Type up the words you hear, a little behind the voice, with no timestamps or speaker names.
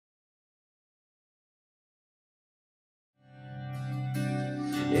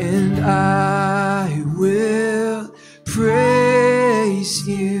and I will praise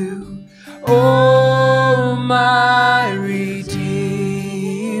you, oh my Redeemer.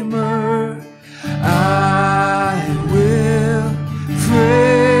 I will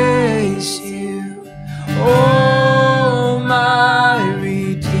praise you, oh my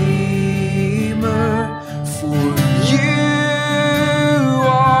Redeemer, for you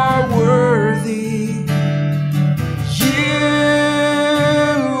are worthy. You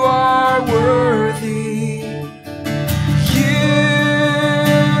are worthy. You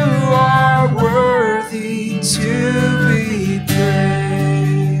are worthy to be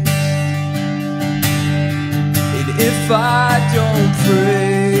praised. And if I don't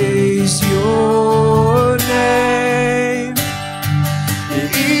praise your name,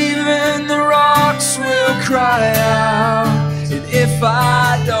 even the rocks will cry out. And if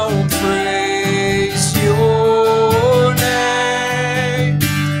I don't praise your name,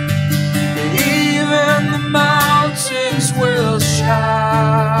 even the mountains will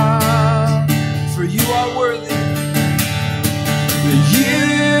shout. For you are worthy.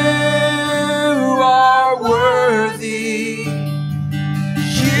 You are worthy.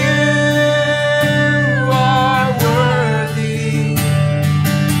 You are worthy.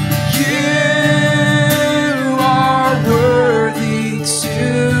 You are worthy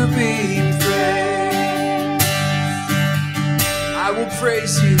to be praised. I will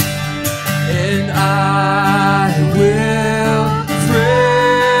praise you, and I will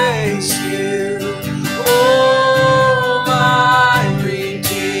praise you, oh my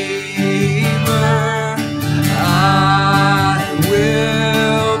Redeemer. I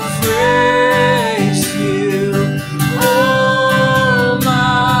will praise you, oh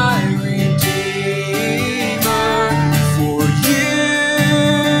my Redeemer, for you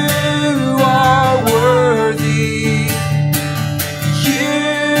are worthy. You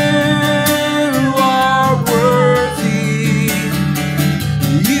are worthy.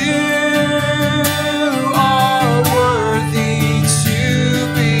 You are worthy to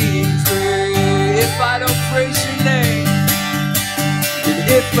be praised. If I don't praise your name, and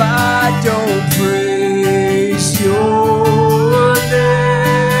if I don't praise your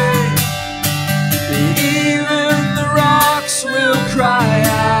name, even the rocks will cry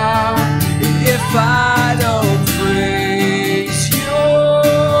out. And if I don't praise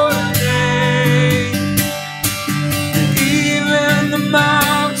your name, even the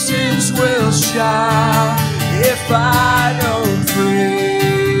mountains will shout. If I don't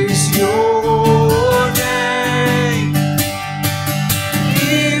praise your name,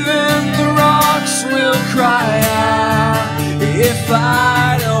 even the rocks will cry out. If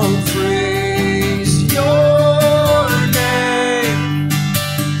I don't praise your name,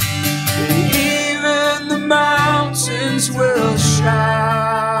 even the mountains will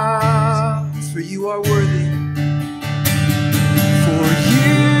shout. For you are worthy. For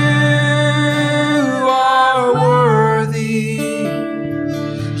you are worthy.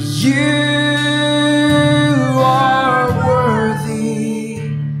 You are worthy.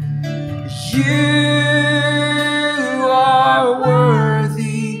 You are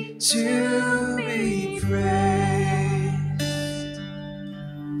worthy to be praised.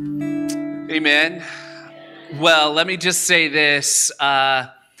 Amen. Well, let me just say this.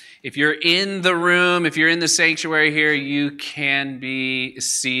 If you're in the room, if you're in the sanctuary here, you can be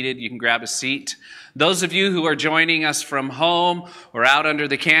seated. You can grab a seat. Those of you who are joining us from home or out under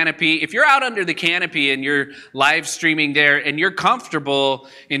the canopy, if you're out under the canopy and you're live streaming there and you're comfortable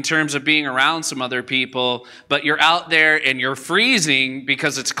in terms of being around some other people, but you're out there and you're freezing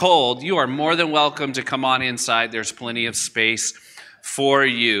because it's cold, you are more than welcome to come on inside. There's plenty of space for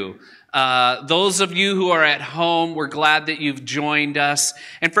you. Those of you who are at home, we're glad that you've joined us.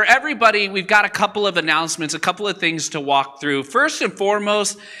 And for everybody, we've got a couple of announcements, a couple of things to walk through. First and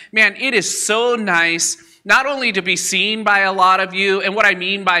foremost, man, it is so nice not only to be seen by a lot of you, and what I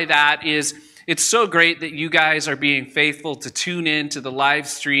mean by that is it's so great that you guys are being faithful to tune in to the live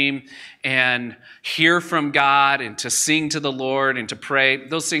stream and hear from God and to sing to the Lord and to pray.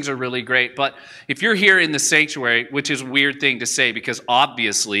 Those things are really great. But if you're here in the sanctuary, which is a weird thing to say because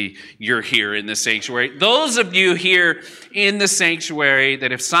obviously you're here in the sanctuary, those of you here in the sanctuary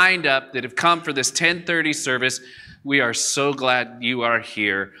that have signed up, that have come for this 10:30 service, we are so glad you are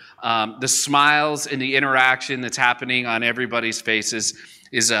here. The smiles and the interaction that's happening on everybody's faces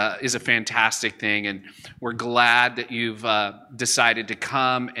is a fantastic thing, and we're glad that you've decided to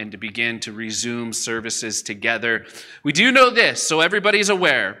come and to begin to resume services together. We do know this, so everybody's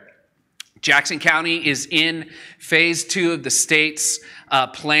aware. Jackson County is in phase 2 of the state's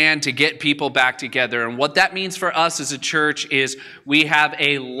plan to get people back together. And what that means for us as a church is we have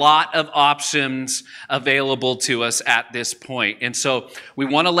a lot of options available to us at this point. And so we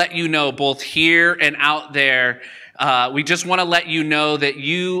want to let you know, both here and out there, we just want to let you know that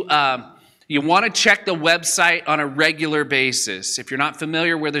you want to check the website on a regular basis. If you're not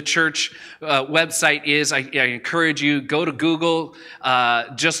familiar where the church website is, I encourage you, go to Google,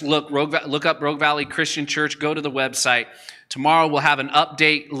 just look up Rogue Valley Christian Church, go to the website. Tomorrow we'll have an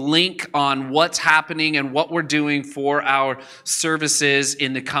update link on what's happening and what we're doing for our services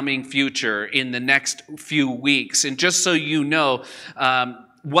in the coming future, in the next few weeks. And just so you know,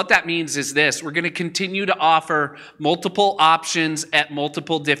 what that means is this: we're going to continue to offer multiple options at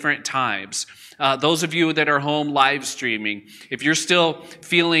multiple different times. Those of you that are home live streaming, if you're still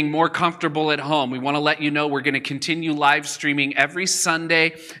feeling more comfortable at home, we want to let you know we're going to continue live streaming every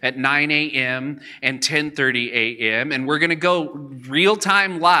Sunday at 9 a.m. and 10:30 a.m. And we're going to go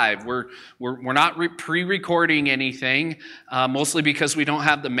real-time live. We're not pre-recording anything, mostly because we don't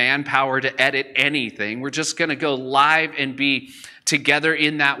have the manpower to edit anything. We're just going to go live and be together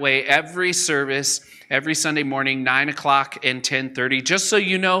in that way every service, every Sunday morning, 9 o'clock and 10:30. Just so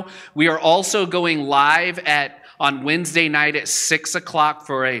you know, we are also going live on Wednesday night at 6 o'clock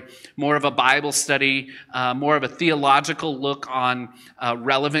for more of a Bible study, more of a theological look on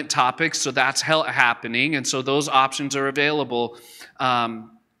relevant topics. So that's happening, and so those options are available.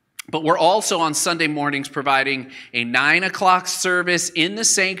 But we're also on Sunday mornings providing a 9 o'clock service in the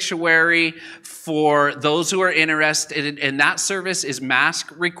sanctuary for those who are interested. And that service is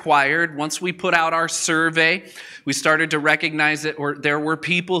mask required. Once we put out our survey, we started to recognize that there were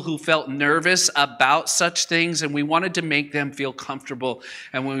people who felt nervous about such things, and we wanted to make them feel comfortable,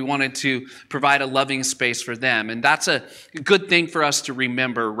 and we wanted to provide a loving space for them. And that's a good thing for us to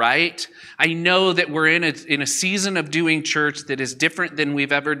remember, right? I know that we're in a season of doing church that is different than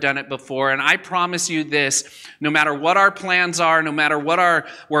we've ever done it before, and I promise you this: no matter what our plans are, no matter what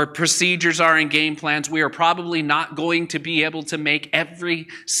our procedures are and game plans, we are probably not going to be able to make every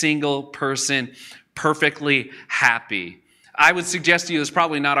single person perfectly happy. I would suggest to you it's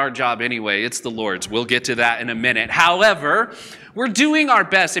probably not our job anyway. It's the Lord's. We'll get to that in a minute. However, we're doing our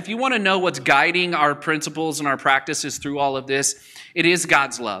best. If you want to know what's guiding our principles and our practices through all of this, it is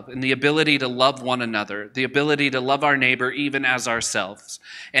God's love and the ability to love one another, the ability to love our neighbor even as ourselves.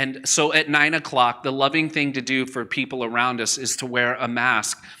 And so at 9 o'clock, the loving thing to do for people around us is to wear a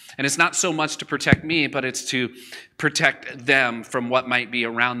mask. And it's not so much to protect me, but it's to protect them from what might be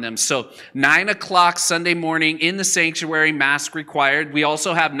around them. So 9 o'clock Sunday morning in the sanctuary, mask required. We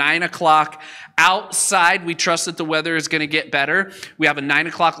also have 9 o'clock outside. We trust that the weather is going to get better. We have a 9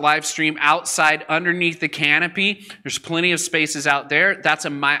 o'clock live stream outside underneath the canopy. There's plenty of spaces out there. That's a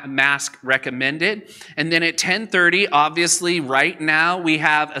mask recommended. And then at 10:30, obviously right now we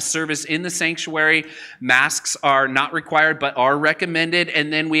have a service in the sanctuary. Masks are not required but are recommended.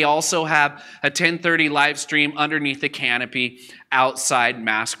 And then we also have a 10:30 live stream underneath the canopy, outside,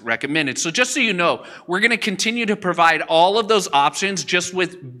 mask recommended. So just so you know, we're going to continue to provide all of those options, just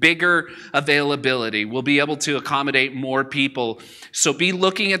with bigger availability. We'll be able to accommodate more people. So be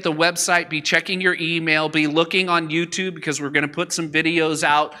looking at the website, be checking your email, be looking on YouTube, because we're going to put some videos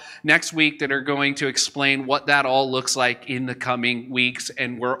out next week that are going to explain what that all looks like in the coming weeks.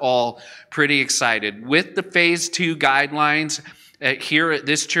 And we're all pretty excited. With the phase 2 guidelines, here at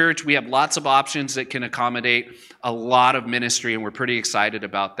this church, we have lots of options that can accommodate a lot of ministry, and we're pretty excited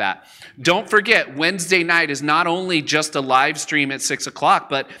about that. Don't forget, Wednesday night is not only just a live stream at 6 o'clock,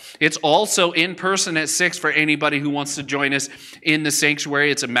 but it's also in person at 6 for anybody who wants to join us in the sanctuary.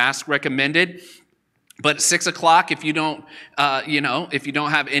 It's a mask recommended. But at 6 o'clock, if you don't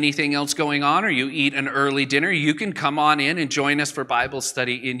have anything else going on, or you eat an early dinner, you can come on in and join us for Bible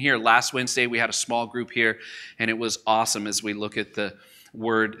study in here. Last Wednesday, we had a small group here, and it was awesome as we look at the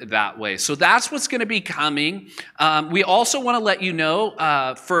Word that way. So that's what's going to be coming. We also want to let you know,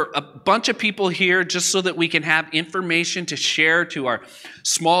 for a bunch of people here, just so that we can have information to share to our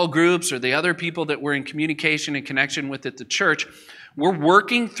small groups or the other people that we're in communication and connection with at the church, we're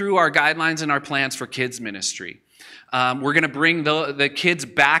working through our guidelines and our plans for kids ministry. We're going to bring the kids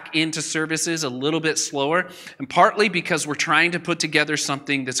back into services a little bit slower, and partly because we're trying to put together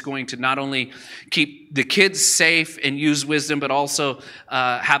something that's going to not only keep the kids safe and use wisdom, but also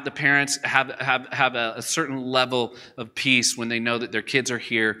have the parents have a certain level of peace when they know that their kids are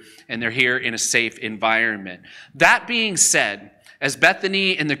here and they're here in a safe environment. That being said, as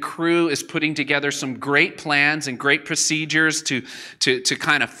Bethany and the crew is putting together some great plans and great procedures to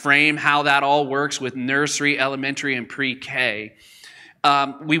kind of frame how that all works with nursery, elementary, and pre-K,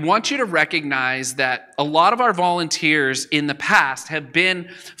 we want you to recognize that a lot of our volunteers in the past have been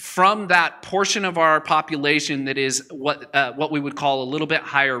from that portion of our population that is what we would call a little bit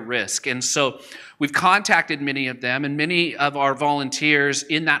higher risk. And so we've contacted many of them, and many of our volunteers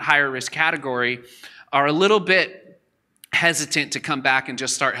in that higher risk category are a little bit hesitant to come back and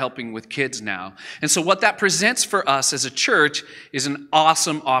just start helping with kids now. And so what that presents for us as a church is an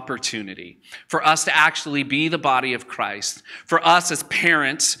awesome opportunity for us to actually be the body of Christ, for us as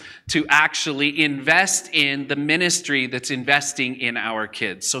parents to actually invest in the ministry that's investing in our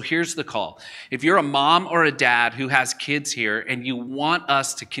kids. So here's the call. If you're a mom or a dad who has kids here and you want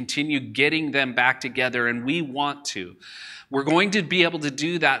us to continue getting them back together, and we want to, we're going to be able to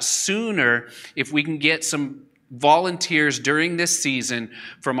do that sooner if we can get some volunteers during this season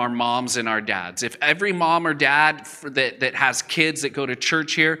from our moms and our dads. If every mom or dad that has kids that go to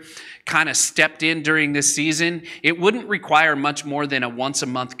church here kind of stepped in during this season, it wouldn't require much more than a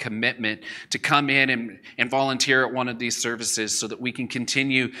once-a-month commitment to come in and volunteer at one of these services so that we can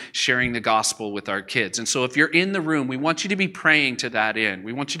continue sharing the gospel with our kids. And so if you're in the room, we want you to be praying to that end.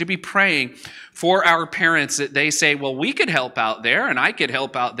 We want you to be praying for our parents that they say, well, we could help out there and I could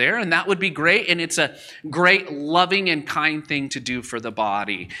help out there, and that would be great. And it's a great, loving, and kind thing to do for the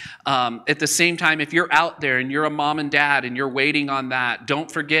body. At the same time, if you're out there and you're a mom and dad and you're waiting on that,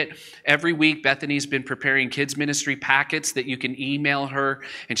 don't forget, every week Bethany's been preparing kids ministry packets that you can email her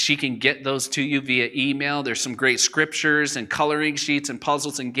and she can get those to you via email. There's some great scriptures and coloring sheets and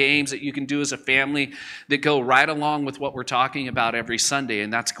puzzles and games that you can do as a family that go right along with what we're talking about every Sunday,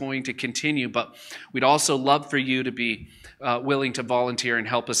 and that's going to continue. But we'd also love for you to be willing to volunteer and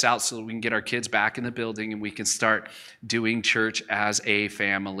help us out so that we can get our kids back in the building and we can start doing church as a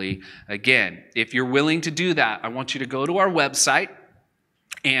family again. If you're willing to do that, I want you to go to our website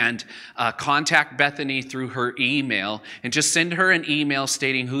and contact Bethany through her email and just send her an email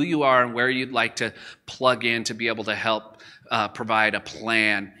stating who you are and where you'd like to plug in to be able to help provide a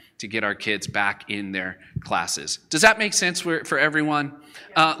plan to get our kids back in their classes. Does that make sense for everyone?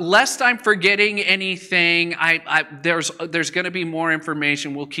 Lest I'm forgetting anything, there's going to be more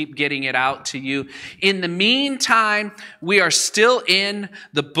information. We'll keep getting it out to you. In the meantime, we are still in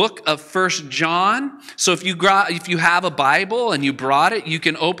the book of 1 John. So if you have a Bible and you brought it, you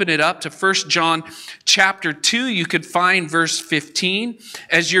can open it up to 1 John chapter 2. You could find verse 15.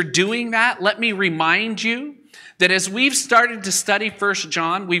 As you're doing that, let me remind you that as we've started to study 1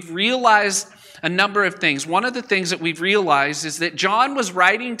 John, we've realized a number of things. One of the things that we've realized is that John was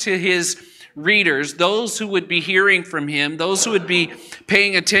writing to his readers, those who would be hearing from him, those who would be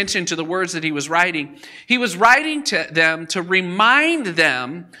paying attention to the words that he was writing. He was writing to them to remind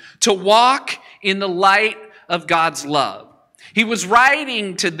them to walk in the light of God's love. He was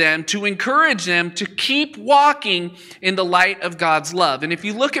writing to them to encourage them to keep walking in the light of God's love. And if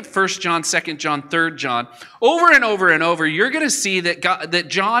you look at 1 John, 2 John, 3 John, over and over and over, you're going to see that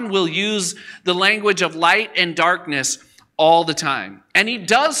John will use the language of light and darkness all the time. And he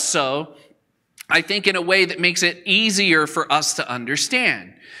does so, I think, in a way that makes it easier for us to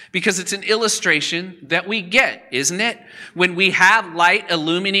understand. Because it's an illustration that we get, isn't it? When we have light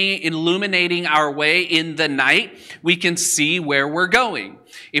illuminating our way in the night, we can see where we're going.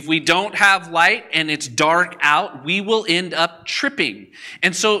 If we don't have light and it's dark out, we will end up tripping.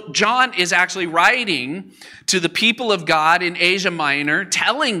 And so John is actually writing to the people of God in Asia Minor,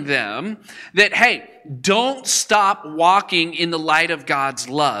 telling them that, hey, don't stop walking in the light of God's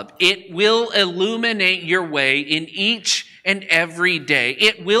love. It will illuminate your way in each and every day.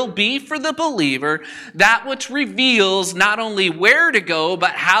 It will be for the believer that which reveals not only where to go,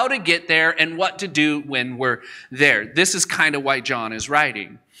 but how to get there and what to do when we're there. This is kind of why John is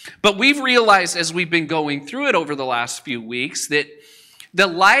writing. But we've realized as we've been going through it over the last few weeks that the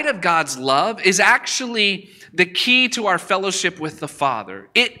light of God's love is actually the key to our fellowship with the Father.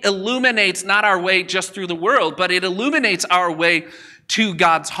 It illuminates not our way just through the world, but it illuminates our way to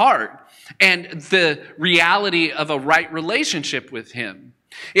God's heart and the reality of a right relationship with Him.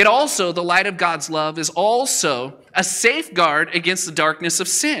 It also, the light of God's love is also a safeguard against the darkness of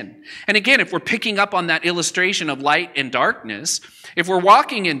sin. And again, if we're picking up on that illustration of light and darkness, if we're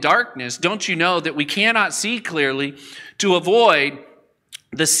walking in darkness, don't you know that we cannot see clearly to avoid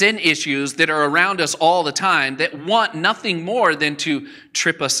the sin issues that are around us all the time that want nothing more than to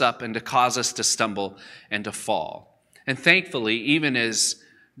trip us up and to cause us to stumble and to fall. And thankfully, even as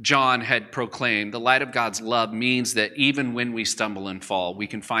John had proclaimed, the light of God's love means that even when we stumble and fall, we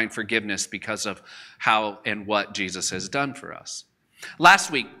can find forgiveness because of how and what Jesus has done for us. Last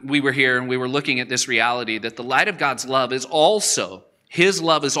week, we were here and we were looking at this reality that the light of God's love is also His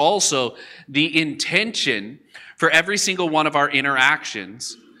love is also the intention for every single one of our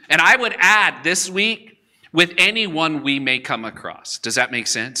interactions. And I would add this week, with anyone we may come across. Does that make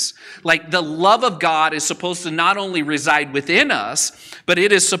sense? Like, the love of God is supposed to not only reside within us, but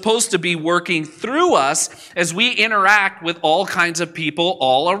it is supposed to be working through us as we interact with all kinds of people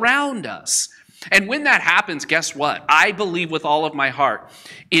all around us. And when that happens, guess what? I believe with all of my heart,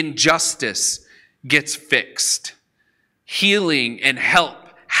 injustice gets fixed. Healing and help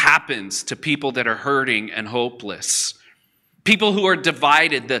happens to people that are hurting and hopeless. People who are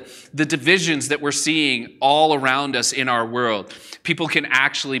divided, the divisions that we're seeing all around us in our world, people can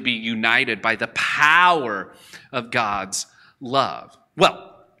actually be united by the power of God's love.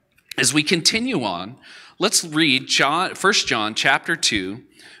 Well, as we continue on, let's read 1 John chapter 2,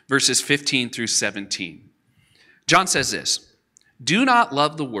 verses 15 through 17. John says this, "Do not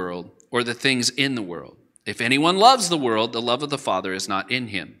love the world or the things in the world. If anyone loves the world, the love of the Father is not in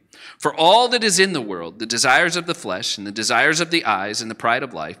him. For all that is in the world, the desires of the flesh and the desires of the eyes and the pride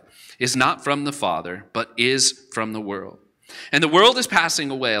of life, is not from the Father, but is from the world. And the world is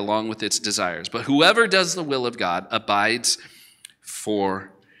passing away along with its desires. But whoever does the will of God abides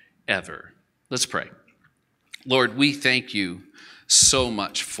forever." Let's pray. Lord, we thank you so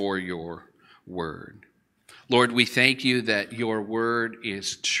much for your word. Lord, we thank you that your word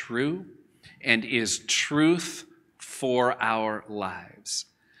is true and is truth for our lives.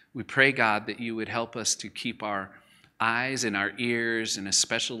 We pray, God, that you would help us to keep our eyes and our ears and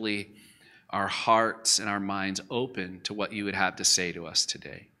especially our hearts and our minds open to what you would have to say to us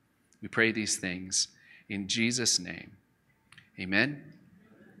today. We pray these things in Jesus' name. Amen.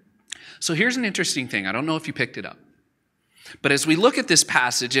 So here's an interesting thing. I don't know if you picked it up. But as we look at this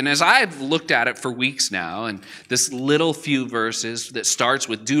passage, and as I've looked at it for weeks now, and this little few verses that starts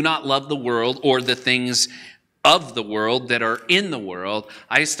with "do not love the world or the things of the world that are in the world,"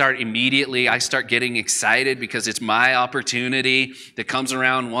 I start getting excited because it's my opportunity that comes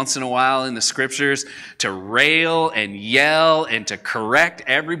around once in a while in the scriptures to rail and yell and to correct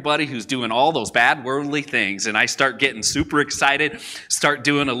everybody who's doing all those bad worldly things. And I start getting super excited, start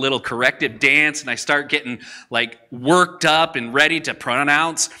doing a little corrective dance, and I start getting like worked up and ready to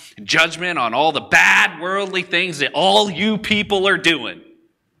pronounce judgment on all the bad worldly things that all you people are doing.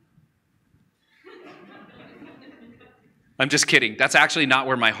 I'm just kidding. That's actually not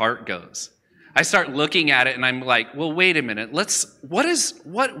where my heart goes. I start looking at it and I'm like, well, wait a minute. What's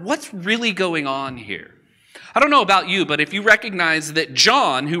really going on here? I don't know about you, but if you recognize that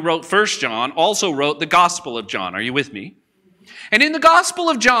John, who wrote 1 John, also wrote the Gospel of John. Are you with me? And in the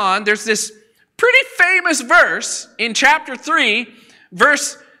Gospel of John, there's this pretty famous verse in chapter 3,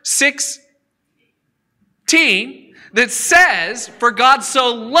 verse 16, that says, "For God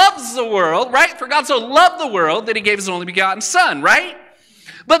so loves the world," right? "For God so loved the world that he gave his only begotten son," right?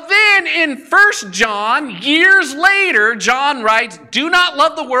 But then in 1 John, years later, John writes, "Do not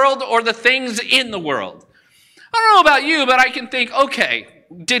love the world or the things in the world." I don't know about you, but I can think, okay,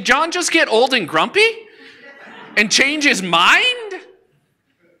 did John just get old and grumpy and change his mind?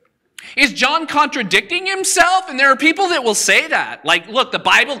 Is John contradicting himself? And there are people that will say that. Like, look, the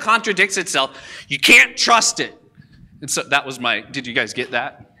Bible contradicts itself. You can't trust it. And so that was did you guys get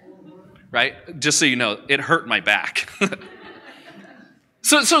that? Right? Just so you know, it hurt my back.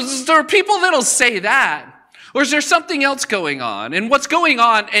 So there are people that'll say that. Or is there something else going on? And what's going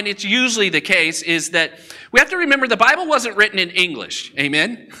on, and it's usually the case, is that we have to remember the Bible wasn't written in English.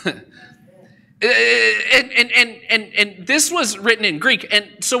 Amen? And this was written in Greek. And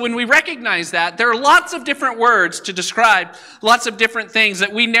so when we recognize that, there are lots of different words to describe lots of different things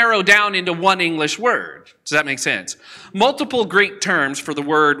that we narrow down into one English word. Does that make sense? Multiple Greek terms for the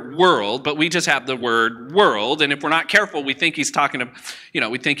word world, but we just have the word world. And if we're not careful, we think he's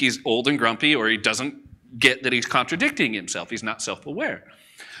we think he's old and grumpy, or he doesn't get that he's contradicting himself. He's not self-aware.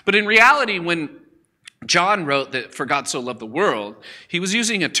 But in reality, when John wrote that "for God so loved the world," he was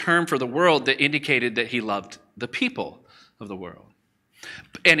using a term for the world that indicated that he loved the people of the world.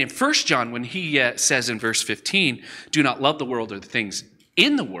 And in 1 John, when he says in verse 15, "Do not love the world or the things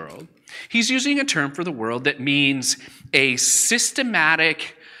in the world," he's using a term for the world that means a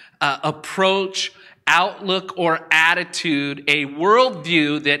systematic approach, outlook, or attitude, a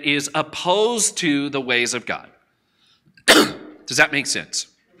worldview that is opposed to the ways of God. Does that make sense?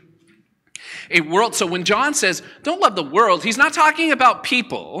 So when John says, don't love the world, he's not talking about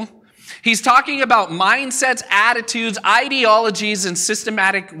people. He's talking about mindsets, attitudes, ideologies, and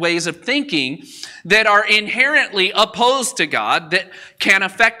systematic ways of thinking that are inherently opposed to God that can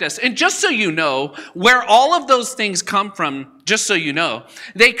affect us. And just so you know, where all of those things come from, just so you know,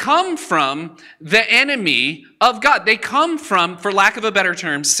 they come from the enemy of God. They come from, for lack of a better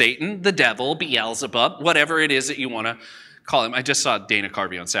term, Satan, the devil, Beelzebub, whatever it is that you want to call him. I just saw Dana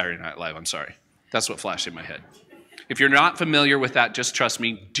Carvey on Saturday Night Live. I'm sorry. That's what flashed in my head. If you're not familiar with that, just trust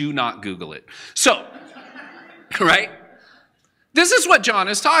me, do not Google it. So, right? This is what John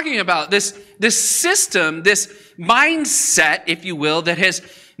is talking about. This system, this mindset, if you will, that has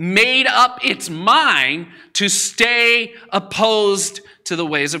made up its mind to stay opposed to the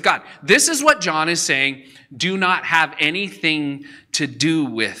ways of God. This is what John is saying. Do not have anything to do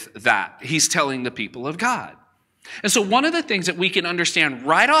with that. He's telling the people of God. And so one of the things that we can understand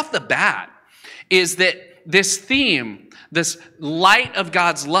right off the bat is that this theme, this light of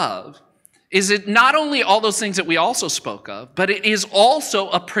God's love, is it not only all those things that we also spoke of, but it is also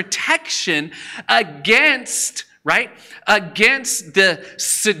a protection against, right? Against the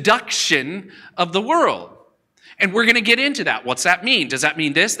seduction of the world. And we're going to get into that. What's that mean? Does that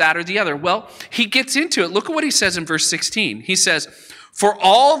mean this, that, or the other? Well, he gets into it. Look at what he says in verse 16. He says, for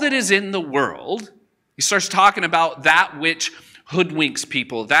all that is in the world, he starts talking about that which hoodwinks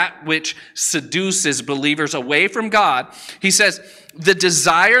people, that which seduces believers away from God. He says, the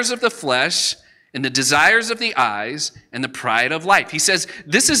desires of the flesh and the desires of the eyes and the pride of life. He says,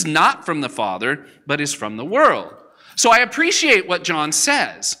 this is not from the Father, but is from the world. So I appreciate what John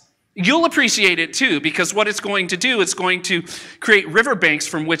says. You'll appreciate it too, because what it's going to do, it's going to create riverbanks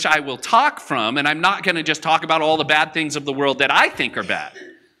from which I will talk from, and I'm not going to just talk about all the bad things of the world that I think are bad.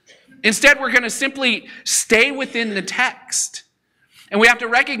 Instead, we're going to simply stay within the text. And we have to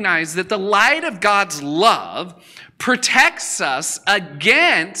recognize that the light of God's love protects us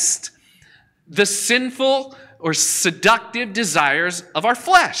against the sinful or seductive desires of our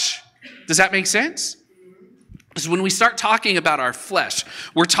flesh. Does that make sense? Because when we start talking about our flesh,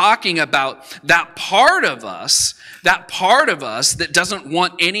 we're talking about that part of us that doesn't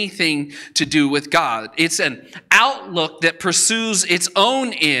want anything to do with God. It's an outlook that pursues its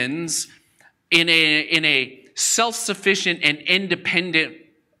own ends in a self-sufficient and independent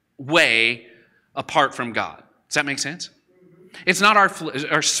way apart from God. Does that make sense? It's not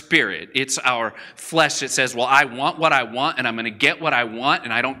our spirit. It's our flesh that says, well, I want what I want, and I'm going to get what I want,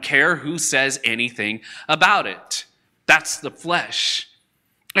 and I don't care who says anything about it. That's the flesh.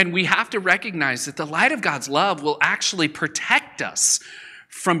 And we have to recognize that the light of God's love will actually protect us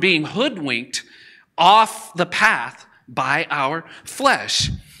from being hoodwinked off the path by our flesh.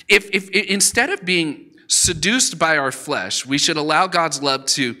 If instead of being seduced by our flesh, we should allow God's love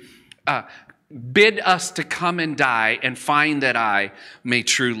to bid us to come and die and find that I may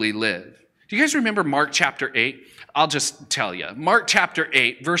truly live. Do you guys remember Mark chapter 8? I'll just tell you. Mark chapter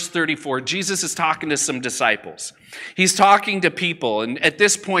 8, verse 34, Jesus is talking to some disciples. He's talking to people, and at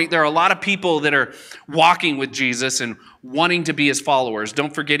this point, there are a lot of people that are walking with Jesus and wanting to be his followers.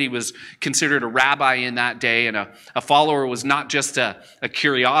 Don't forget, he was considered a rabbi in that day, and a follower was not just a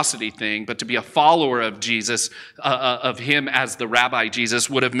curiosity thing, but to be a follower of Jesus, of him as the rabbi Jesus,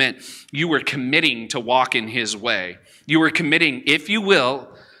 would have meant you were committing to walk in his way. You were committing, if you will,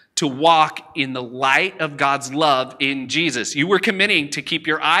 to walk in the light of God's love in Jesus. You were committing to keep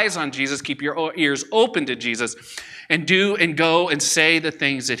your eyes on Jesus, keep your ears open to Jesus, and do and go and say the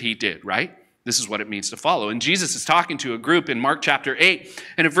things that he did, right? This is what it means to follow. And Jesus is talking to a group in Mark chapter 8.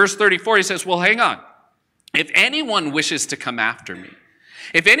 And in verse 34, he says, well, hang on. If anyone wishes to come after me,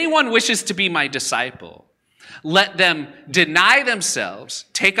 if anyone wishes to be my disciple, let them deny themselves,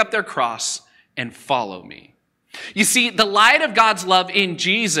 take up their cross, and follow me. You see, the light of God's love in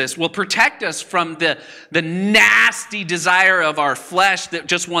Jesus will protect us from the nasty desire of our flesh that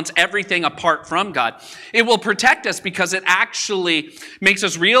just wants everything apart from God. It will protect us because it actually makes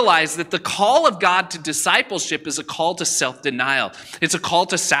us realize that the call of God to discipleship is a call to self-denial. It's a call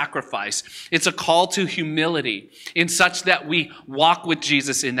to sacrifice. It's a call to humility in such that we walk with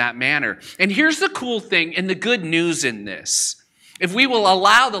Jesus in that manner. And here's the cool thing and the good news in this. If we will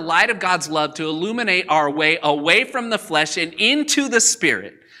allow the light of God's love to illuminate our way away from the flesh and into the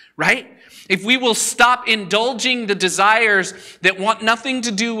Spirit, right? If we will stop indulging the desires that want nothing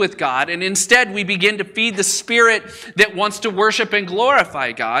to do with God, and instead we begin to feed the Spirit that wants to worship and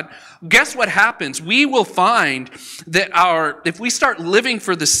glorify God, guess what happens? We will find that if we start living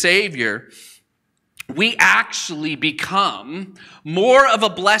for the Savior, we actually become more of a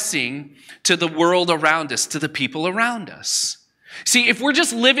blessing to the world around us, to the people around us. See, if we're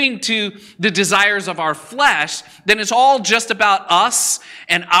just living to the desires of our flesh, then it's all just about us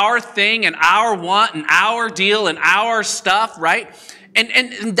and our thing and our want and our deal and our stuff, right?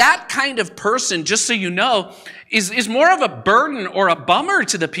 And that kind of person, just so you know, is more of a burden or a bummer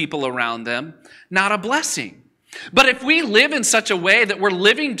to the people around them, not a blessing. But if we live in such a way that we're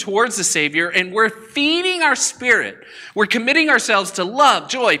living towards the Savior and we're feeding our spirit, we're committing ourselves to love,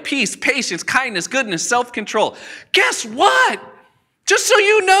 joy, peace, patience, kindness, goodness, self-control, guess what? Just so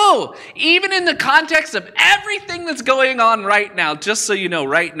you know, even in the context of everything that's going on right now, just so you know,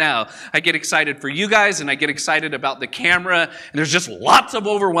 right now, I get excited for you guys and I get excited about the camera, and there's just lots of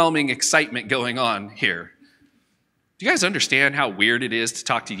overwhelming excitement going on here. Do you guys understand how weird it is to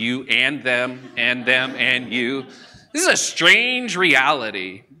talk to you and them and you? This is a strange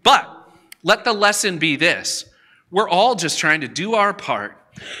reality, but let the lesson be this. We're all just trying to do our part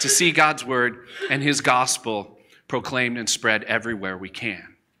to see God's word and his gospel proclaimed and spread everywhere we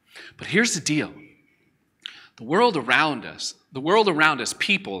can. But here's the deal. The world around us,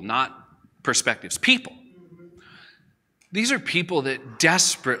 people, not perspectives, people. These are people that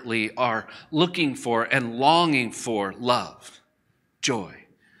desperately are looking for and longing for love, joy,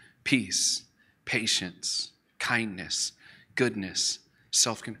 peace, patience, kindness, goodness,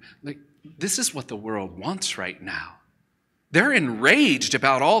 self-control. This is what the world wants right now. They're enraged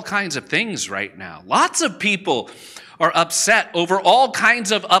about all kinds of things right now. Lots of people are upset over all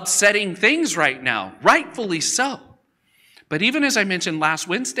kinds of upsetting things right now, rightfully so. But even as I mentioned last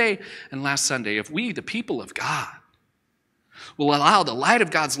Wednesday and last Sunday, if we, the people of God, will allow the light of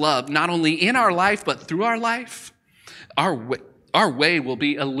God's love not only in our life but through our life, our way will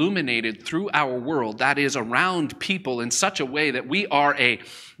be illuminated through our world, that is, around people, in such a way that we are a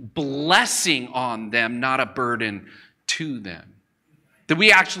blessing on them, not a burden to them. That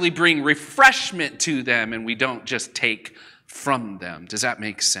we actually bring refreshment to them and we don't just take from them. Does that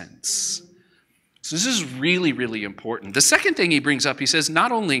make sense? So this is really, really important. The second thing he brings up, he says,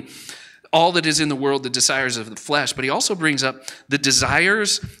 not only all that is in the world, the desires of the flesh, but he also brings up the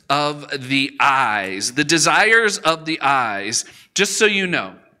desires of the eyes. The desires of the eyes. Just so you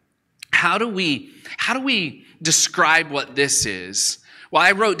know, how do we describe what this is? Well,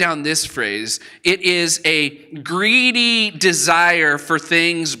 I wrote down this phrase. It is a greedy desire for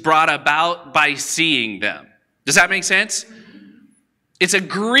things brought about by seeing them. Does that make sense? It's a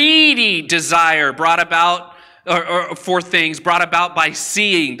greedy desire brought about or for things brought about by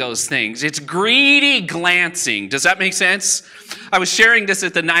seeing those things. It's greedy glancing. Does that make sense? I was sharing this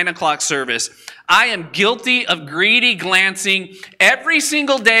at the 9 o'clock service. I am guilty of greedy glancing every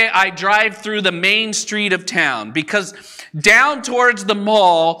single day I drive through the main street of town, because down towards the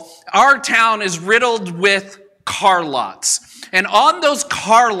mall, our town is riddled with car lots. And on those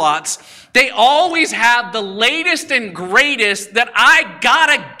car lots, they always have the latest and greatest that I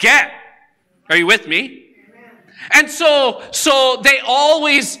gotta get. Are you with me? And so they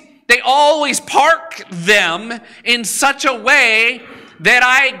always park them in such a way that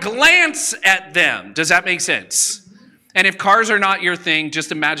I glance at them. Does that make sense? And if cars are not your thing,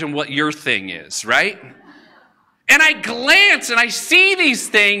 just imagine what your thing is, right? And I glance and I see these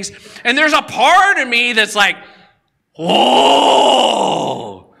things, and there's a part of me that's like,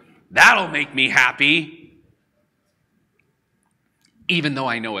 whoa, that'll make me happy, even though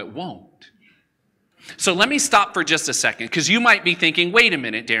I know it won't. So let me stop for just a second, because you might be thinking, wait a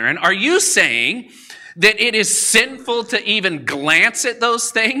minute, Darrin, are you saying that it is sinful to even glance at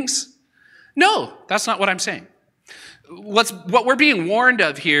those things? No, that's not what I'm saying. What we're being warned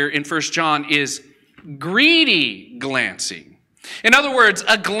of here in 1 John is greedy glancing. In other words,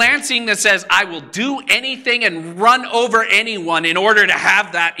 a glancing that says, I will do anything and run over anyone in order to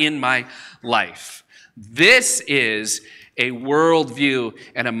have that in my life. This is a worldview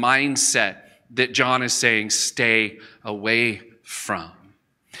and a mindset that John is saying, stay away from.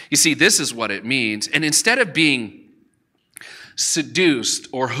 You see, this is what it means. And instead of being seduced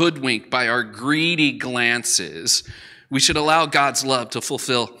or hoodwinked by our greedy glances, we should allow God's love to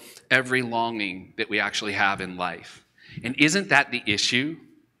fulfill every longing that we actually have in life. And isn't that the issue?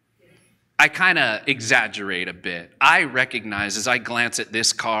 I kind of exaggerate a bit. I recognize as I glance at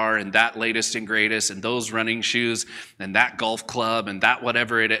this car and that latest and greatest and those running shoes and that golf club and that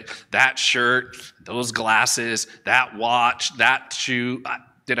whatever it is, that shirt, those glasses, that watch, that shoe.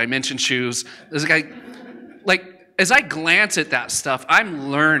 Did I mention shoes? There's a guy, as I glance at that stuff, I'm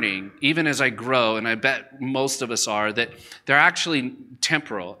learning, even as I grow, and I bet most of us are, that they're actually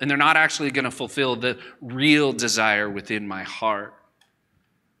temporal and they're not actually going to fulfill the real desire within my heart.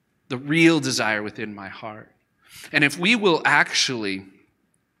 The real desire within my heart. And if we will actually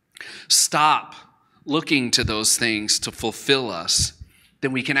stop looking to those things to fulfill us,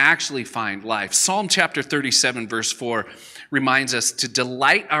 then we can actually find life. Psalm chapter 37, verse 4 reminds us to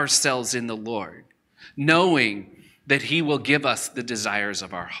delight ourselves in the Lord, knowing that he will give us the desires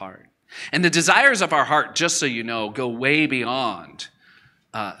of our heart. And the desires of our heart, just so you know, go way beyond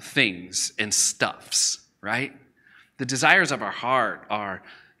things and stuffs, right? The desires of our heart are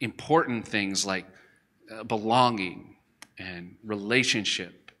important things like belonging and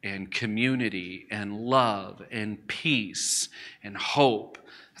relationship and community and love and peace and hope.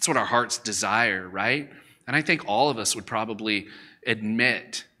 That's what our hearts desire, right? And I think all of us would probably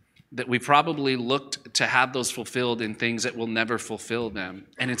admit that we probably looked to have those fulfilled in things that will never fulfill them.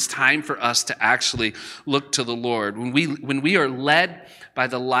 And it's time for us to actually look to the Lord. When we are led by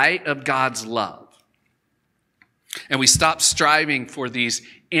the light of God's love, and we stop striving for these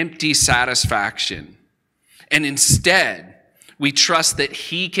empty satisfaction, and instead we trust that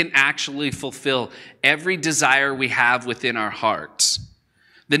he can actually fulfill every desire we have within our hearts,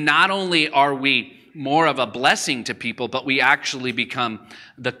 then not only are we more of a blessing to people, but we actually become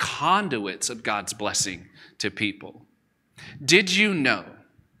the conduits of God's blessing to people. Did you know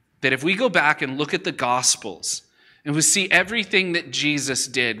that if we go back and look at the Gospels and we see everything that Jesus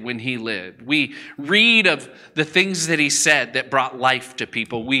did when he lived, we read of the things that he said that brought life to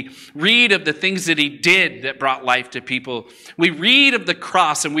people. We read of the things that he did that brought life to people. We read of the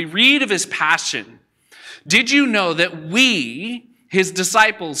cross and we read of his passion. Did you know that we, his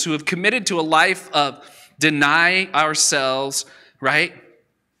disciples who have committed to a life of deny ourselves, right?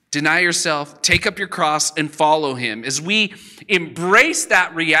 Deny yourself, take up your cross, and follow him. As we embrace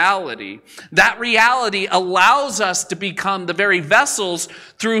that reality allows us to become the very vessels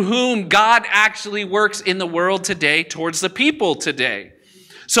through whom God actually works in the world today towards the people today.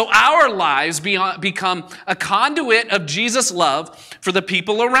 So our lives become a conduit of Jesus' love for the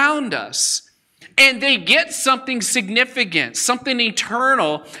people around us. And they get something significant, something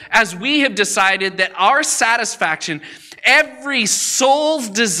eternal, as we have decided that our satisfaction, every soul's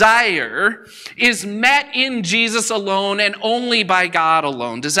desire, is met in Jesus alone and only by God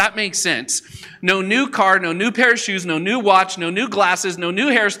alone. Does that make sense? No new car, no new pair of shoes, no new watch, no new glasses, no new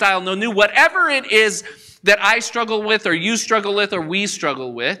hairstyle, no new whatever it is that I struggle with or you struggle with or we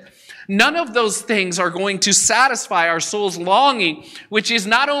struggle with. None of those things are going to satisfy our soul's longing, which is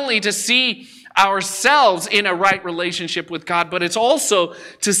not only to see ourselves in a right relationship with God, but it's also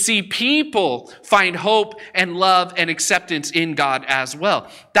to see people find hope and love and acceptance in God as well.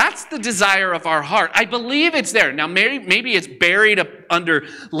 That's the desire of our heart. I believe it's there. Now, maybe it's buried up under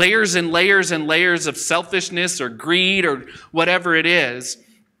layers and layers and layers of selfishness or greed or whatever it is,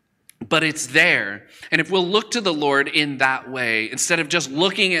 but it's there. And if we'll look to the Lord in that way, instead of just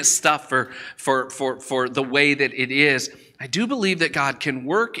looking at stuff for the way that it is, I do believe that God can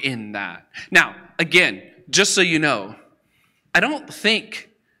work in that. Now, again, just so you know, I don't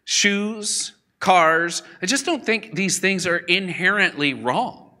think shoes, cars, I just don't think these things are inherently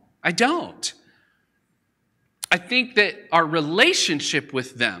wrong. I don't. I think that our relationship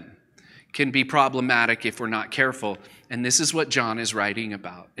with them can be problematic if we're not careful. And this is what John is writing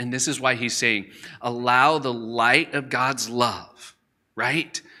about. And this is why he's saying, allow the light of God's love,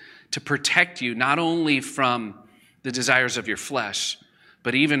 right, to protect you not only from the desires of your flesh,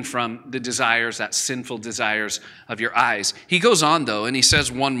 but even from the desires, that sinful desires of your eyes. He goes on, though, and he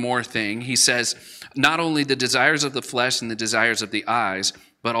says one more thing. He says, not only the desires of the flesh and the desires of the eyes,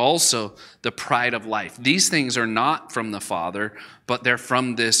 but also the pride of life. These things are not from the Father, but they're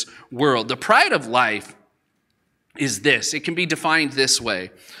from this world. The pride of life is this. It can be defined this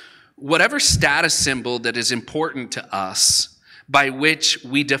way. Whatever status symbol that is important to us by which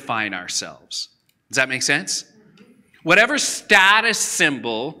we define ourselves. Does that make sense? Whatever status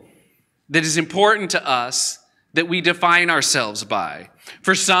symbol that is important to us that we define ourselves by.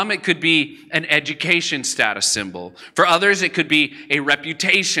 For some, it could be an education status symbol. For others, it could be a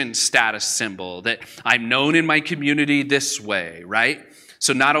reputation status symbol, that I'm known in my community this way, right?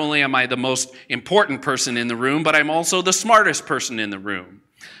 So not only am I the most important person in the room, but I'm also the smartest person in the room.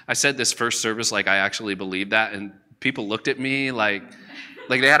 I said this first service like I actually believed that, and people looked at me like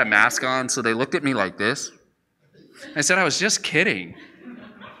they had a mask on, so they looked at me like this. I said, I was just kidding.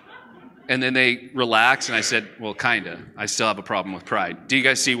 And then they relaxed, and I said, well, kind of. I still have a problem with pride. Do you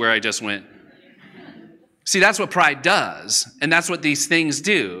guys see where I just went? See, that's what pride does, and that's what these things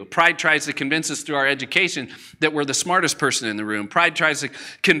do. Pride tries to convince us through our education that we're the smartest person in the room. Pride tries to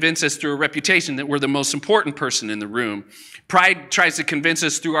convince us through a reputation that we're the most important person in the room. Pride tries to convince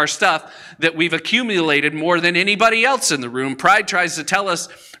us through our stuff that we've accumulated more than anybody else in the room. Pride tries to tell us,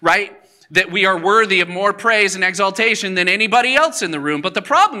 right, that we are worthy of more praise and exaltation than anybody else in the room. But the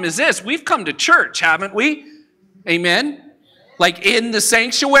problem is this: we've come to church, haven't we? Amen? Like in the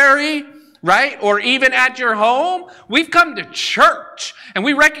sanctuary, right? Or even at your home. We've come to church, and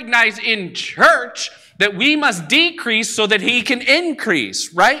we recognize in church that we must decrease so that he can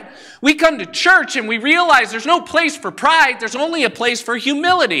increase, right? We come to church and we realize there's no place for pride. There's only a place for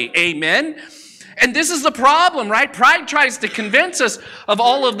humility. Amen? And this is the problem, right? Pride tries to convince us of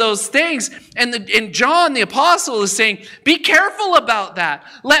all of those things. And John, the apostle, is saying, be careful about that.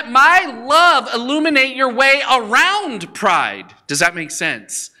 Let my love illuminate your way around pride. Does that make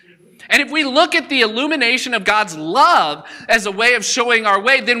sense? And if we look at the illumination of God's love as a way of showing our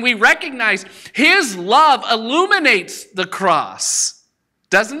way, then we recognize his love illuminates the cross,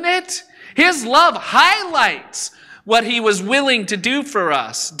 doesn't it? His love highlights what he was willing to do for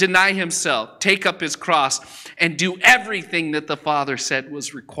us: deny himself, take up his cross, and do everything that the Father said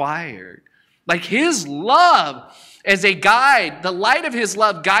was required. Like his love as a guide, the light of his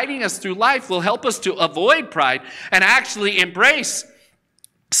love guiding us through life will help us to avoid pride and actually embrace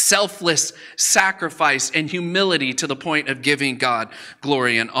selfless sacrifice and humility to the point of giving God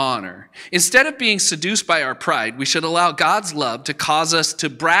glory and honor. Instead of being seduced by our pride, we should allow God's love to cause us to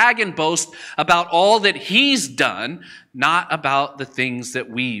brag and boast about all that he's done, not about the things that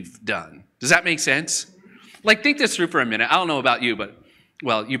we've done. Does that make sense? Like, think this through for a minute. I don't know about you, but,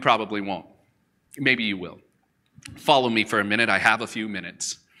 well, you probably won't. Maybe you will. Follow me for a minute. I have a few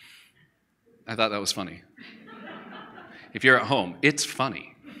minutes. I thought that was funny. If you're at home, it's funny.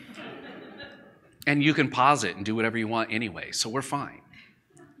 And you can pause it and do whatever you want anyway, so we're fine.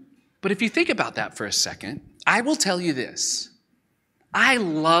 But if you think about that for a second, I will tell you this. I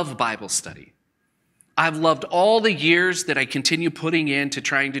love Bible study. I've loved all the years that I continue putting into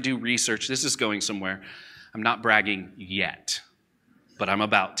trying to do research. This is going somewhere. I'm not bragging yet, but I'm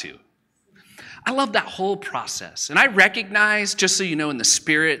about to. I love that whole process. And I recognize, just so you know, in the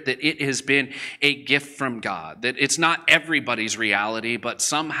spirit, that it has been a gift from God, that it's not everybody's reality, but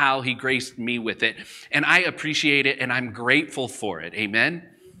somehow he graced me with it. And I appreciate it, and I'm grateful for it. Amen?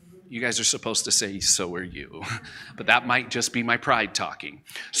 You guys are supposed to say, so are you. But that might just be my pride talking.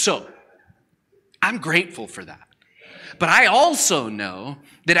 So, I'm grateful for that. But I also know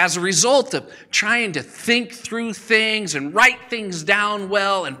that as a result of trying to think through things and write things down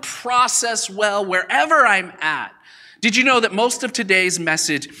well and process well wherever I'm at, did you know that most of today's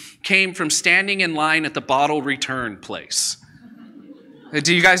message came from standing in line at the bottle return place?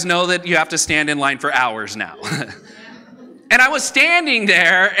 Do you guys know that you have to stand in line for hours now? And I was standing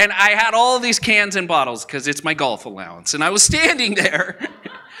there, and I had all these cans and bottles because it's my golf allowance. And I was standing there,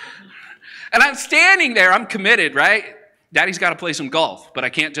 and I'm standing there. I'm committed, right? Daddy's got to play some golf, but I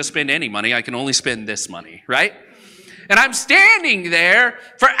can't just spend any money. I can only spend this money, right? And I'm standing there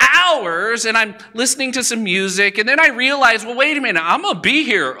for hours, and I'm listening to some music, and then I realize, well, wait a minute, I'm going to be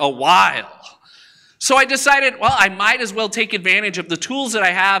here a while. So I decided, well, I might as well take advantage of the tools that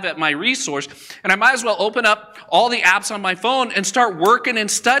I have at my resource, and I might as well open up all the apps on my phone and start working and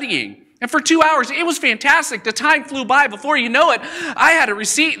studying. And for 2 hours, it was fantastic. The time flew by. Before you know it, I had a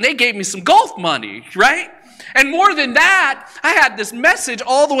receipt, and they gave me some golf money, right? And more than that, I had this message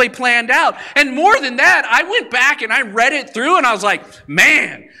all the way planned out. And more than that, I went back and I read it through, and I was like,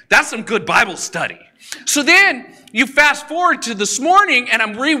 man, that's some good Bible study. So then you fast forward to this morning, and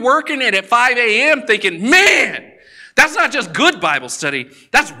I'm reworking it at 5 a.m. thinking, man, that's not just good Bible study.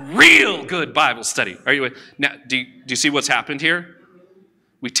 That's real good Bible study. Are you now? Do you see what's happened here?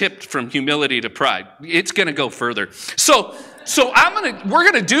 We tipped from humility to pride. It's going to go further. So we're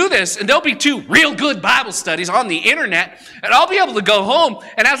gonna do this, and there'll be 2 real good Bible studies on the internet, and I'll be able to go home.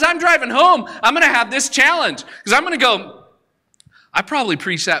 And as I'm driving home, I'm gonna have this challenge, because I'm gonna go, I probably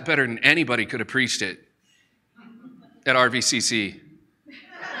preached that better than anybody could have preached it at RVCC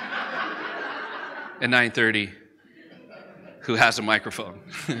at 9:30. Who has a microphone?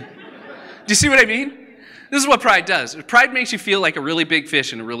 Do you see what I mean? This is what pride does. Pride makes you feel like a really big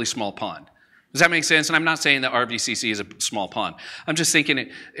fish in a really small pond. Does that make sense? And I'm not saying that RVCC is a small pond. I'm just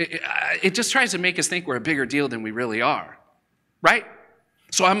thinking it just tries to make us think we're a bigger deal than we really are, right?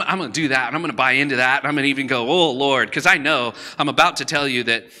 So I'm going to do that, and I'm going to buy into that, and I'm going to even go, oh, Lord, because I know I'm about to tell you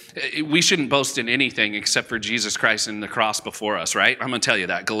that we shouldn't boast in anything except for Jesus Christ and the cross before us, right? I'm going to tell you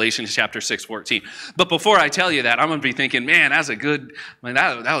that, Galatians chapter 6:14. But before I tell you that, I'm going to be thinking, man, that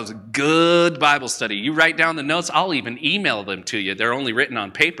was a good Bible study. You write down the notes. I'll even email them to you. They're only written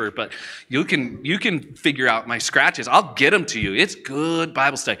on paper, but you can figure out my scratches. I'll get them to you. It's good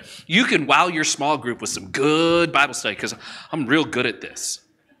Bible study. You can wow your small group with some good Bible study, because I'm real good at this.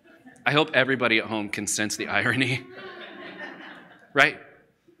 I hope everybody at home can sense the irony, right?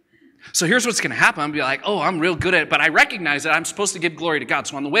 So here's what's going to happen. I'm going to be like, oh, I'm real good at it, but I recognize that I'm supposed to give glory to God.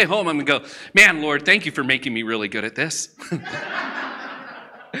 So on the way home, I'm going to go, man, Lord, thank you for making me really good at this.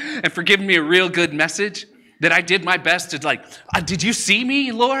 And for giving me a real good message that I did my best to did you see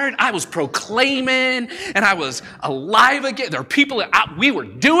me, Lord? I was proclaiming and I was alive again. There are people that we were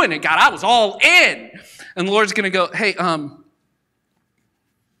doing it, God. I was all in. And the Lord's going to go, hey, I'm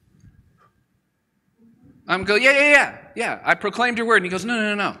going to go, yeah. I proclaimed your word. And he goes,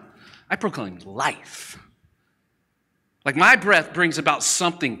 no. I proclaimed life. Like my breath brings about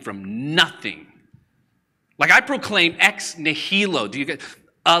something from nothing. Like I proclaim ex nihilo. Do you get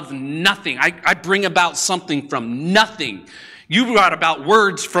of nothing? I bring about something from nothing. You brought about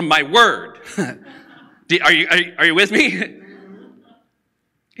words from my word. Are you with me?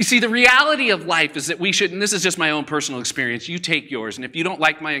 You see, the reality of life is that we should, and this is just my own personal experience, you take yours, and if you don't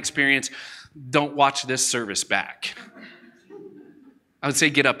like my experience, don't watch this service back. I would say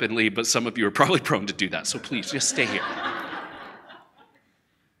get up and leave, but some of you are probably prone to do that, so please just stay here.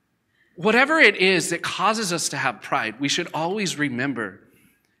 Whatever it is that causes us to have pride, we should always remember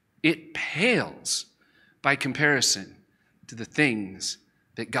it pales by comparison to the things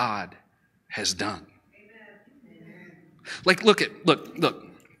that God has done. Like, look.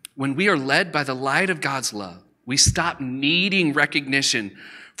 When we are led by the light of God's love, we stop needing recognition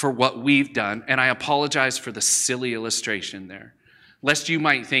for what we've done. And I apologize for the silly illustration there. Lest you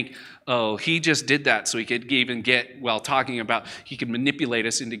might think, oh, he just did that so he could even get, talking about he could manipulate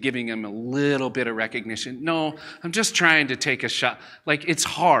us into giving him a little bit of recognition. No, I'm just trying to take a shot. Like, it's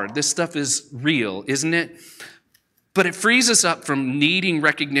hard. This stuff is real, isn't it? But it frees us up from needing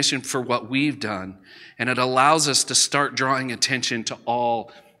recognition for what we've done, and it allows us to start drawing attention to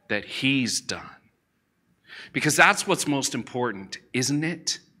all that he's done. Because that's what's most important, isn't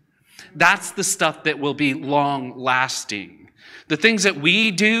it? That's the stuff that will be long-lasting. The things that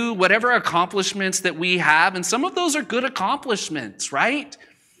we do, whatever accomplishments that we have, and some of those are good accomplishments, right?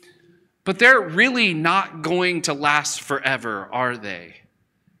 But they're really not going to last forever, are they?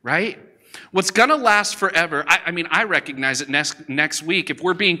 Right? What's going to last forever, I recognize it next week. If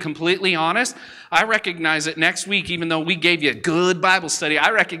we're being completely honest, I recognize it next week, even though we gave you a good Bible study,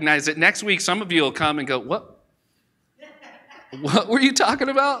 I recognize it next week. Some of you will come and go, what were you talking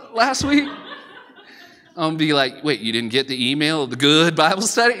about last week? I'll be like, wait, you didn't get the email of the good Bible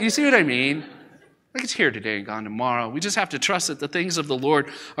study? You see what I mean? Like, it's here today and gone tomorrow. We just have to trust that the things of the Lord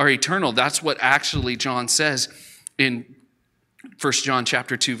are eternal. That's what actually John says in 1 John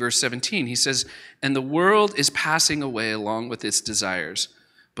chapter 2, verse 17. He says, and the world is passing away along with its desires,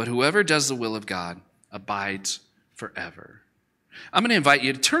 but whoever does the will of God abides forever. I'm going to invite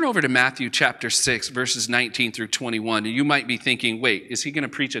you to turn over to Matthew chapter 6, verses 19 through 21. And you might be thinking, wait, is he going to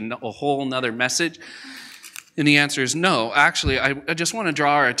preach a whole nother message? And the answer is no. Actually, I just want to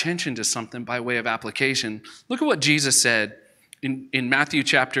draw our attention to something by way of application. Look at what Jesus said in Matthew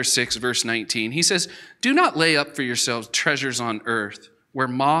chapter 6, verse 19. He says, do not lay up for yourselves treasures on earth, where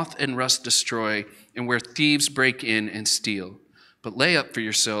moth and rust destroy, and where thieves break in and steal. But lay up for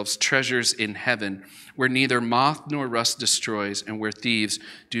yourselves treasures in heaven, where neither moth nor rust destroys, and where thieves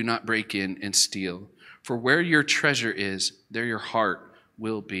do not break in and steal. For where your treasure is, there your heart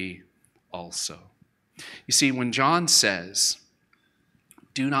will be also. You see, when John says,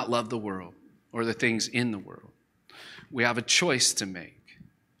 do not love the world or the things in the world, we have a choice to make.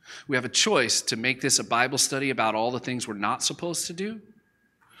 We have a choice to make this a Bible study about all the things we're not supposed to do,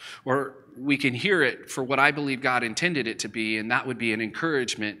 or we can hear it for what I believe God intended it to be, and that would be an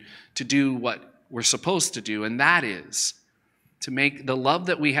encouragement to do what we're supposed to do, and that is to make the love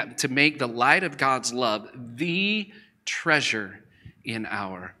that we have, to make the light of God's love the treasure in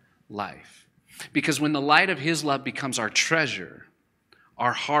our life. Because when the light of his love becomes our treasure,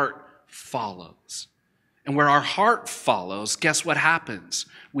 our heart follows. And where our heart follows, guess what happens?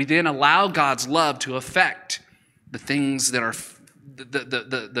 We then allow God's love to affect the things that are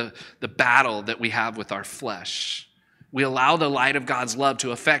the battle that we have with our flesh. We allow the light of God's love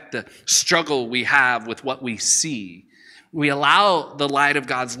to affect the struggle we have with what we see. We allow the light of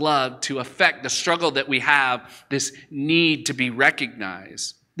God's love to affect the struggle that we have, this need to be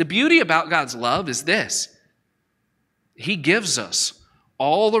recognized. The beauty about God's love is this. He gives us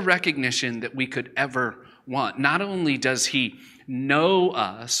all the recognition that we could ever want. Not only does he know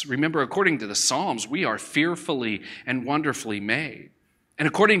us, remember, according to the Psalms, we are fearfully and wonderfully made. And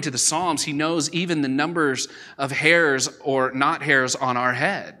according to the Psalms, he knows even the numbers of hairs or not hairs on our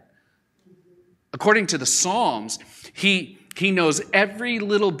head. According to the Psalms, he knows every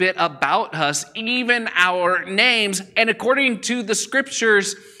little bit about us, even our names. And according to the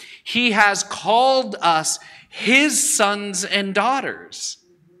scriptures, he has called us his sons and daughters.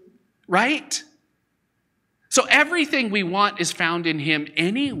 right? So everything we want is found in him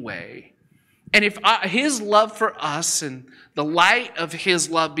anyway. And if his love for us and the light of his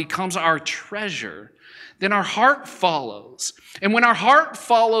love becomes our treasure, then our heart follows. And when our heart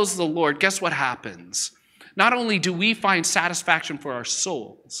follows the Lord, guess what happens? Not only do we find satisfaction for our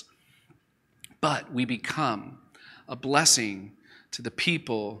souls, but we become a blessing to the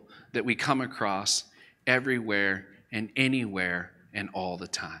people that we come across everywhere and anywhere and all the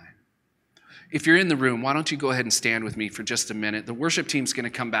time. If you're in the room, why don't you go ahead and stand with me for just a minute? The worship team's going to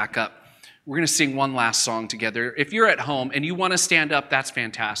come back up. We're going to sing one last song together. If you're at home and you want to stand up, that's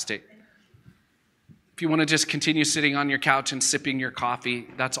fantastic. If you want to just continue sitting on your couch and sipping your coffee,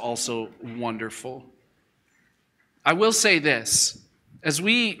 that's also wonderful. I will say this, as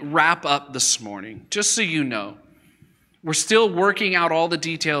we wrap up this morning, just so you know, we're still working out all the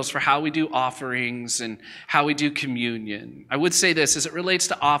details for how we do offerings and how we do communion. I would say this, as it relates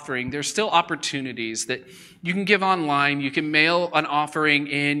to offering, there's still opportunities that you can give online. You can mail an offering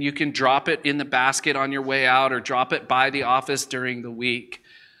in. You can drop it in the basket on your way out or drop it by the office during the week.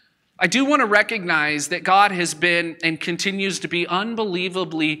 I do want to recognize that God has been and continues to be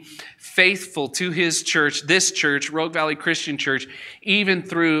unbelievably faithful to his church, this church, Rogue Valley Christian Church, even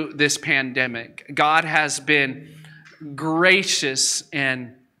through this pandemic. God has been gracious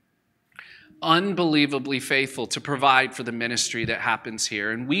and unbelievably faithful to provide for the ministry that happens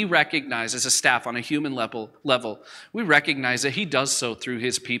here. And we recognize as a staff on a human level, we recognize that he does so through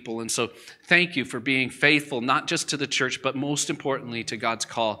his people. And so thank you for being faithful, not just to the church, but most importantly to God's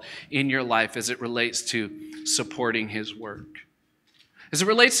call in your life as it relates to supporting his work. As it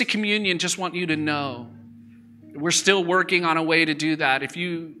relates to communion, just want you to know we're still working on a way to do that. If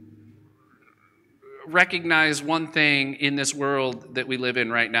you recognize one thing in this world that we live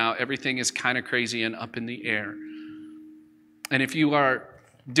in right now, everything is kind of crazy and up in the air. And if you are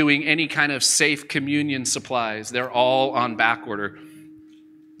doing any kind of safe communion supplies, they're all on back order.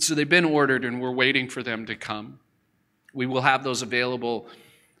 So they've been ordered and we're waiting for them to come. We will have those available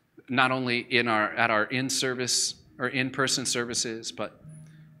not only at our in-service or in-person services, but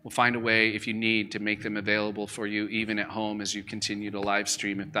we'll find a way, if you need, to make them available for you even at home as you continue to live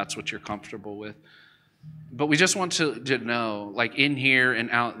stream, if that's what you're comfortable with. But we just want to know, like in here and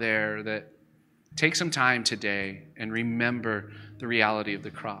out there, that take some time today and remember the reality of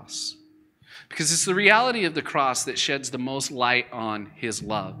the cross. Because it's the reality of the cross that sheds the most light on his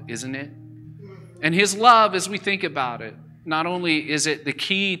love, isn't it? And his love, as we think about it, not only is it the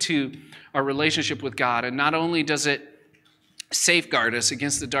key to our relationship with God, and not only does it safeguard us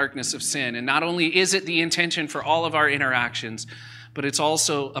against the darkness of sin, and not only is it the intention for all of our interactions, but it's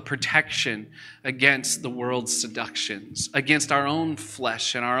also a protection against the world's seductions, against our own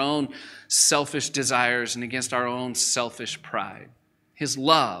flesh and our own selfish desires, and against our own selfish pride. His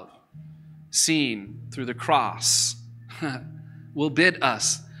love, seen through the cross, will bid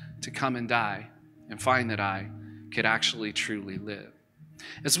us to come and die and find that I could actually truly live.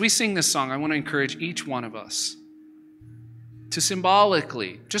 As we sing this song, I want to encourage each one of us to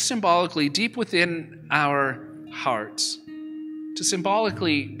symbolically, deep within our hearts, to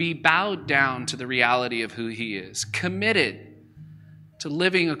symbolically be bowed down to the reality of who he is, committed to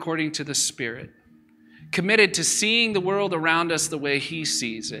living according to the Spirit, committed to seeing the world around us the way he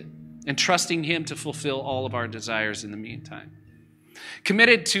sees it, and trusting him to fulfill all of our desires in the meantime.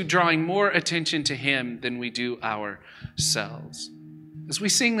 Committed to drawing more attention to him than we do ourselves. As we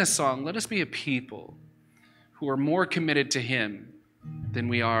sing this song, let us be a people who are more committed to him than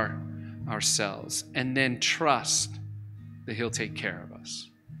we are ourselves, and then trust that he'll take care of us.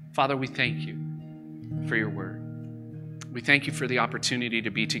 Father, we thank you for your word. We thank you for the opportunity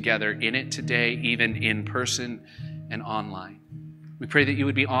to be together in it today, even in person and online. We pray that you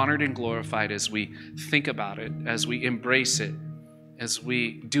would be honored and glorified as we think about it, as we embrace it, as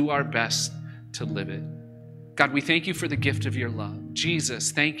we do our best to live it. God, we thank you for the gift of your love.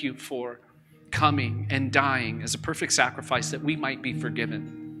 Jesus, thank you for coming and dying as a perfect sacrifice that we might be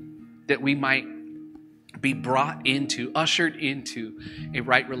forgiven, that we might be brought into, ushered into a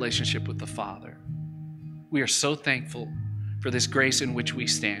right relationship with the Father. We are so thankful for this grace in which we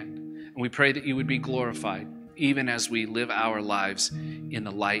stand. And we pray that you would be glorified even as we live our lives in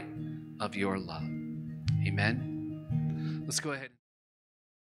the light of your love. Amen. Let's go ahead.